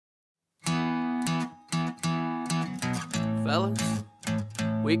fellas.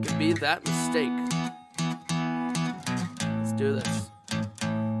 We can be that mistake. Let's do this.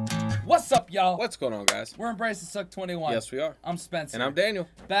 What's up, y'all? What's going on, guys? We're Embrace the Suck 21. Yes, we are. I'm Spencer. And I'm Daniel.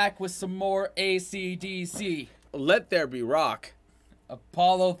 Back with some more AC/DC. Let There Be Rock.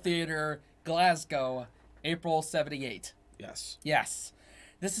 Apollo Theater, Glasgow, April 78. Yes. Yes.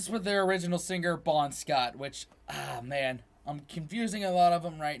 This is with their original singer, Bon Scott, which, man, I'm confusing a lot of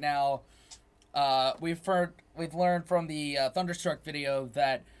them right now. We've learned from the Thunderstruck video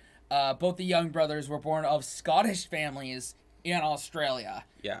that both the Young brothers were born of Scottish families in Australia.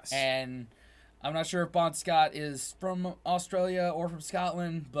 Yes. And I'm not sure if Bon Scott is from Australia or from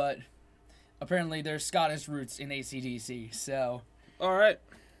Scotland, but apparently there's Scottish roots in AC/DC. So, all right.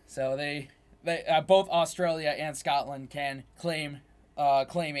 So they both Australia and Scotland can claim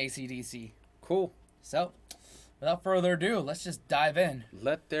AC/DC. Cool. So, without further ado, let's just dive in.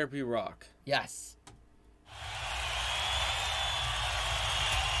 Let There Be Rock. Yes.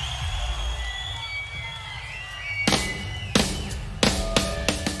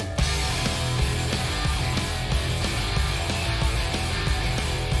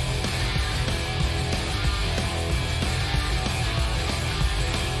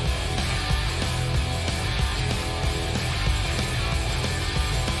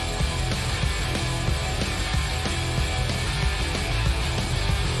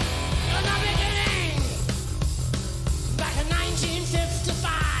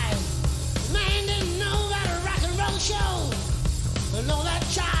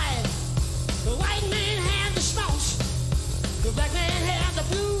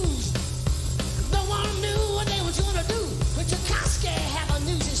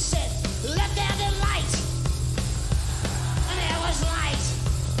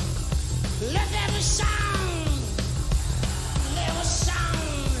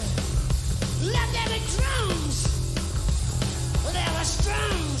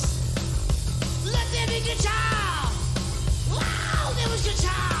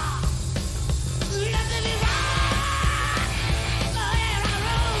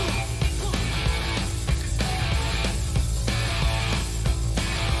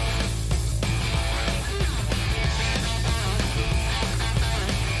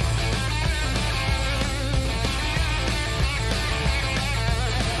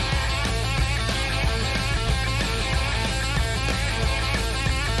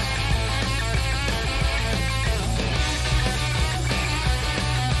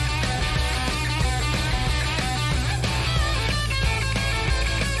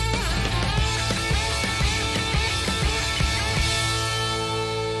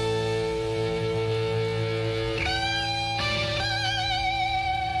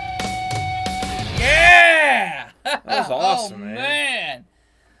 That was awesome, man.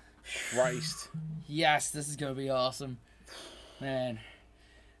 Christ. Yes, this is going to be awesome. Man.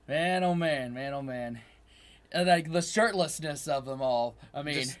 Man, oh man, man, oh man. And like the shirtlessness of them all. I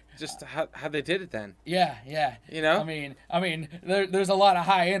mean, just how they did it then. Yeah, yeah. You know? I mean, there's a lot of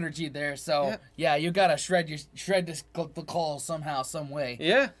high energy there, so yeah, you got to shred the coal somehow, some way.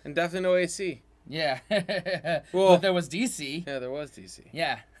 Yeah, and definitely no AC. Yeah. Well, but there was DC. Yeah, there was DC.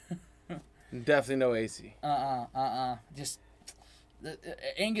 Yeah. Definitely no AC. Just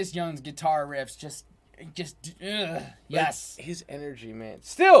Angus Young's guitar riffs, just yes. His energy, man.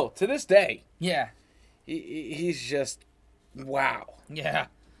 Still to this day. Yeah. He's just wow. Yeah.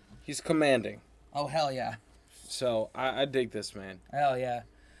 He's commanding. Oh hell yeah. So I dig this, man. Hell yeah.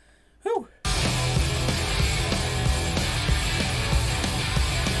 Whew.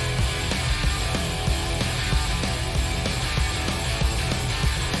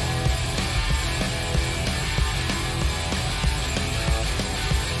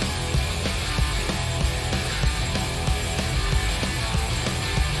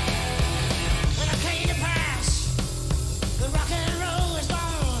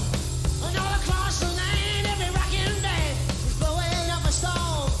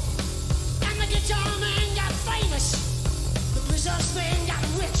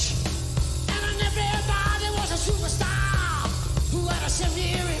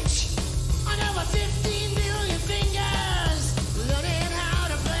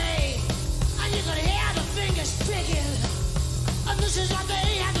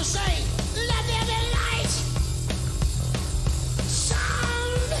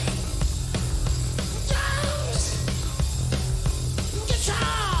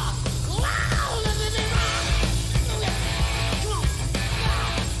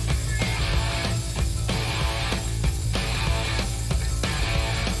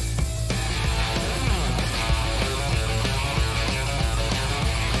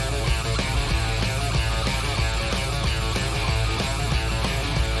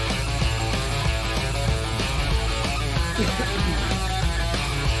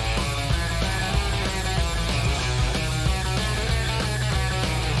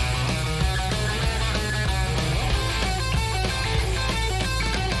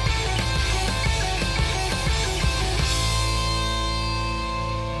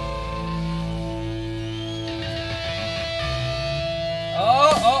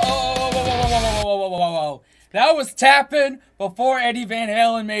 That was tapping before Eddie Van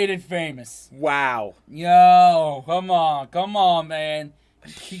Halen made it famous. Wow. Yo, come on, man.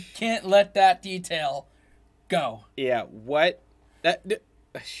 You can't let that detail go. Yeah, what?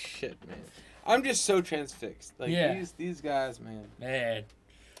 Shit, man. I'm just so transfixed. Like, Yeah. these guys, man. Man.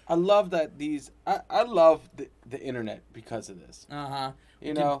 I love that I love the internet because of this. Uh-huh.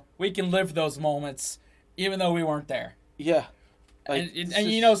 You know? We can live those moments even though we weren't there. Yeah. Like,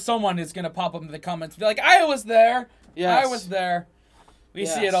 and you know someone is going to pop up in the comments and be like, I was there. Yes. I was there. We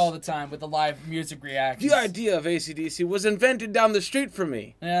see it all the time with the live music reactions. The idea of AC/DC was invented down the street from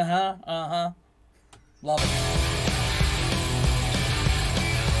me. Uh-huh. Love it.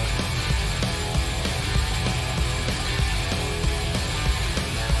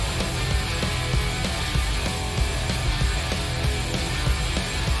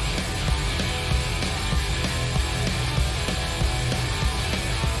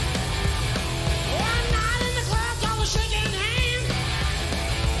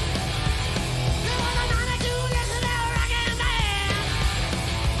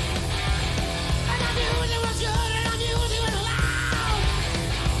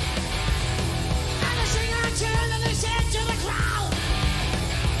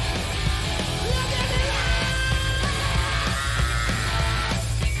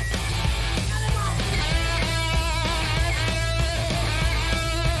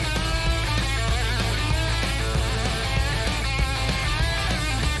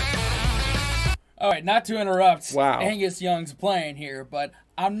 Alright, not to interrupt Angus Young's playing here, but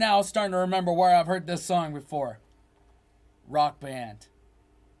I'm now starting to remember where I've heard this song before. Rock Band.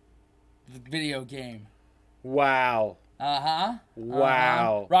 The video game. Wow. Uh-huh.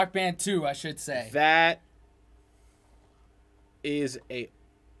 Wow. Rock Band 2, I should say. That is a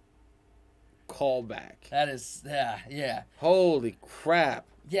callback. That is, yeah. Holy crap.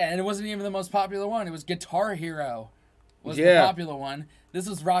 Yeah, and it wasn't even the most popular one. It was Guitar Hero was the Yeah. popular one. This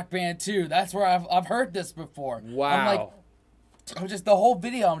was Rock Band 2. That's where I've heard this before. Wow. I'm just the whole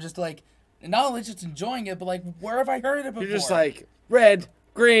video. I'm just like, not only just enjoying it, but like, where have I heard it before? You're just like, red,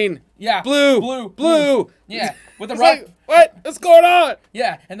 green, yeah, blue. Yeah, with the It's rock. like, what? What's going on?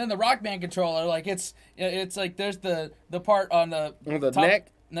 Yeah, and then the Rock Band controller, like it's like there's the part on the top, neck,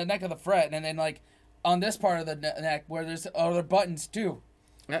 the neck of the fret, and then like on this part of the neck where there's other buttons too.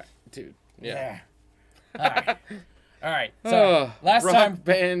 Yeah, dude. Yeah. All right. So last Rock time,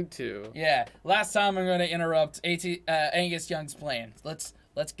 Band 2. yeah, last time I'm going to interrupt Angus Young's plan. Let's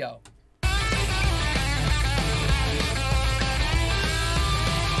go.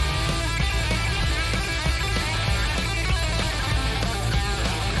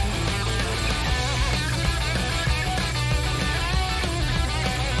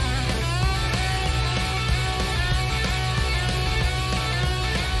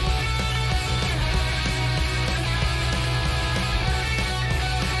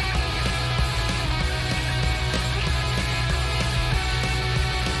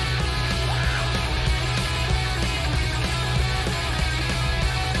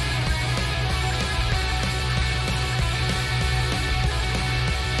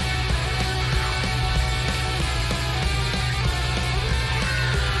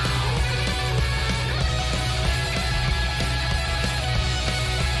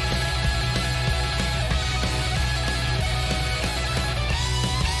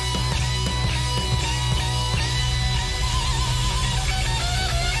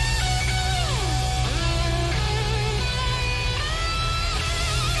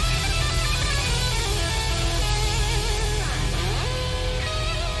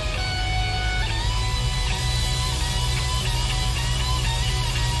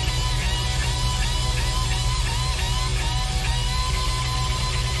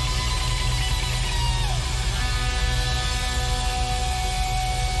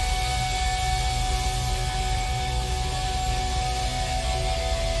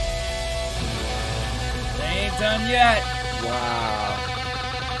 Done yet. Wow.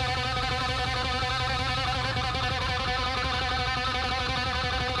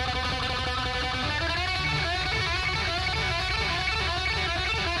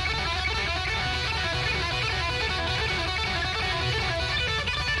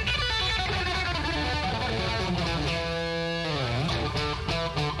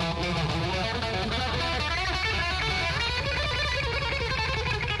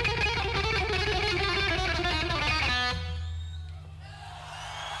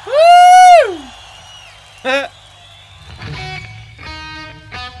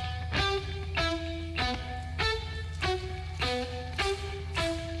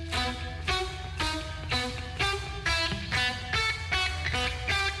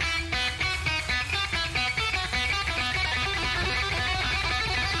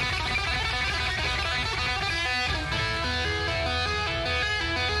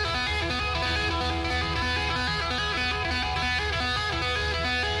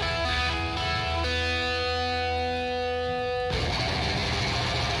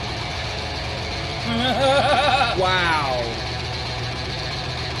 Wow.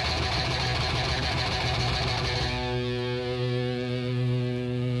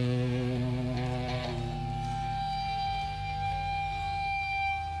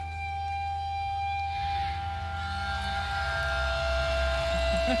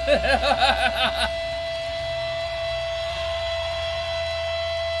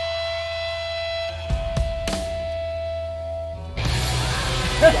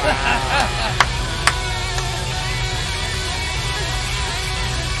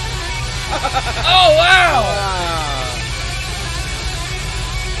 Oh, wow!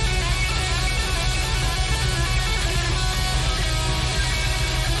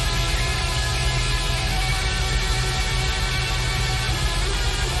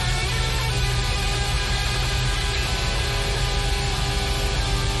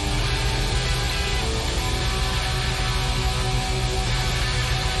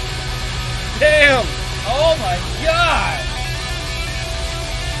 Damn! Oh my god!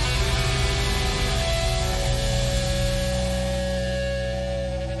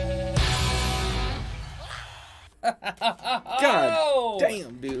 God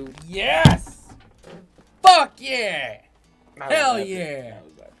damn, dude. Yes! Fuck yeah! That was Hell epic. yeah. That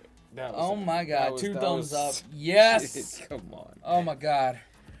was epic. That was Oh epic. my That god, was- two that thumbs was- up. Yes! Shit, come on. Oh my god.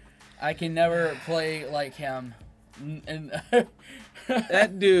 I can never play like him. And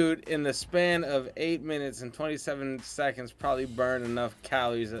That dude, in the span of 8 minutes and 27 seconds, probably burned enough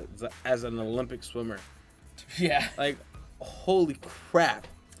calories as an Olympic swimmer. yeah. Like, holy crap.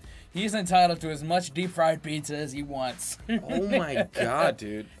 He's entitled to as much deep fried pizza as he wants. Oh my god,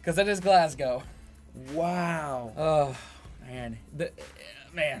 dude. Because it is Glasgow. Wow. Oh, man.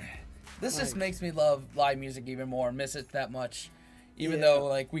 Man. This just makes me love live music even more and miss it that much. Even Yeah. though,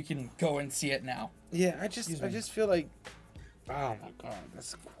 like, we can go and see it now. Yeah, I just feel like, oh my god,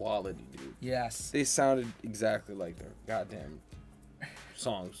 that's quality, dude. Yes. They sounded exactly like their goddamn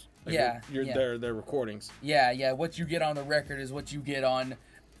songs. Like Yeah, yeah. Their recordings. Yeah. What you get on the record is what you get on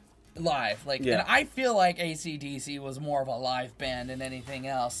live. Like, Yeah. and I feel like AC/DC was more of a live band than anything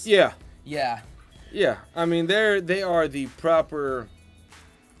else. Yeah. Yeah. Yeah. I mean, they are the proper,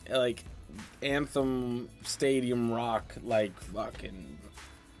 like, anthem stadium rock, like, fucking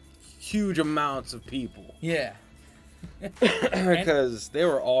huge amounts of people. Yeah. Because they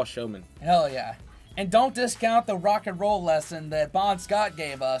were all showmen. Hell yeah. And don't discount the rock and roll lesson that Bon Scott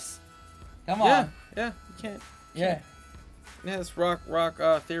gave us. Come on. Yeah. Yeah. You can't. Yeah. Yeah, it's rock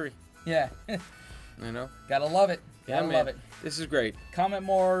theory. Yeah. You know? Gotta love it. Yeah, Gotta man. love it. This is great. Comment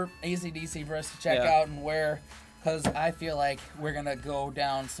more AC/DC for us to check Yeah. out and where, because I feel like we're gonna go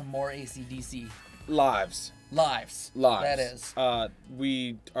down some more AC/DC Lives. lives. Lives. That is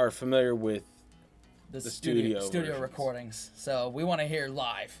We are familiar with. the studio studio versions. recordings. So we want to hear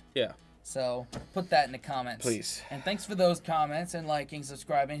live. Yeah. So put that in the comments, Please. And thanks for those comments and liking,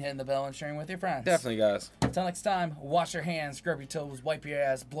 subscribing, hitting the bell, and sharing with your friends. Definitely, guys. Until next time, wash your hands, scrub your toes, wipe your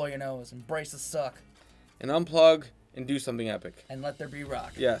ass, blow your nose, embrace the suck, And unplug and do something epic. and let there be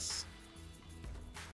rock. Yes.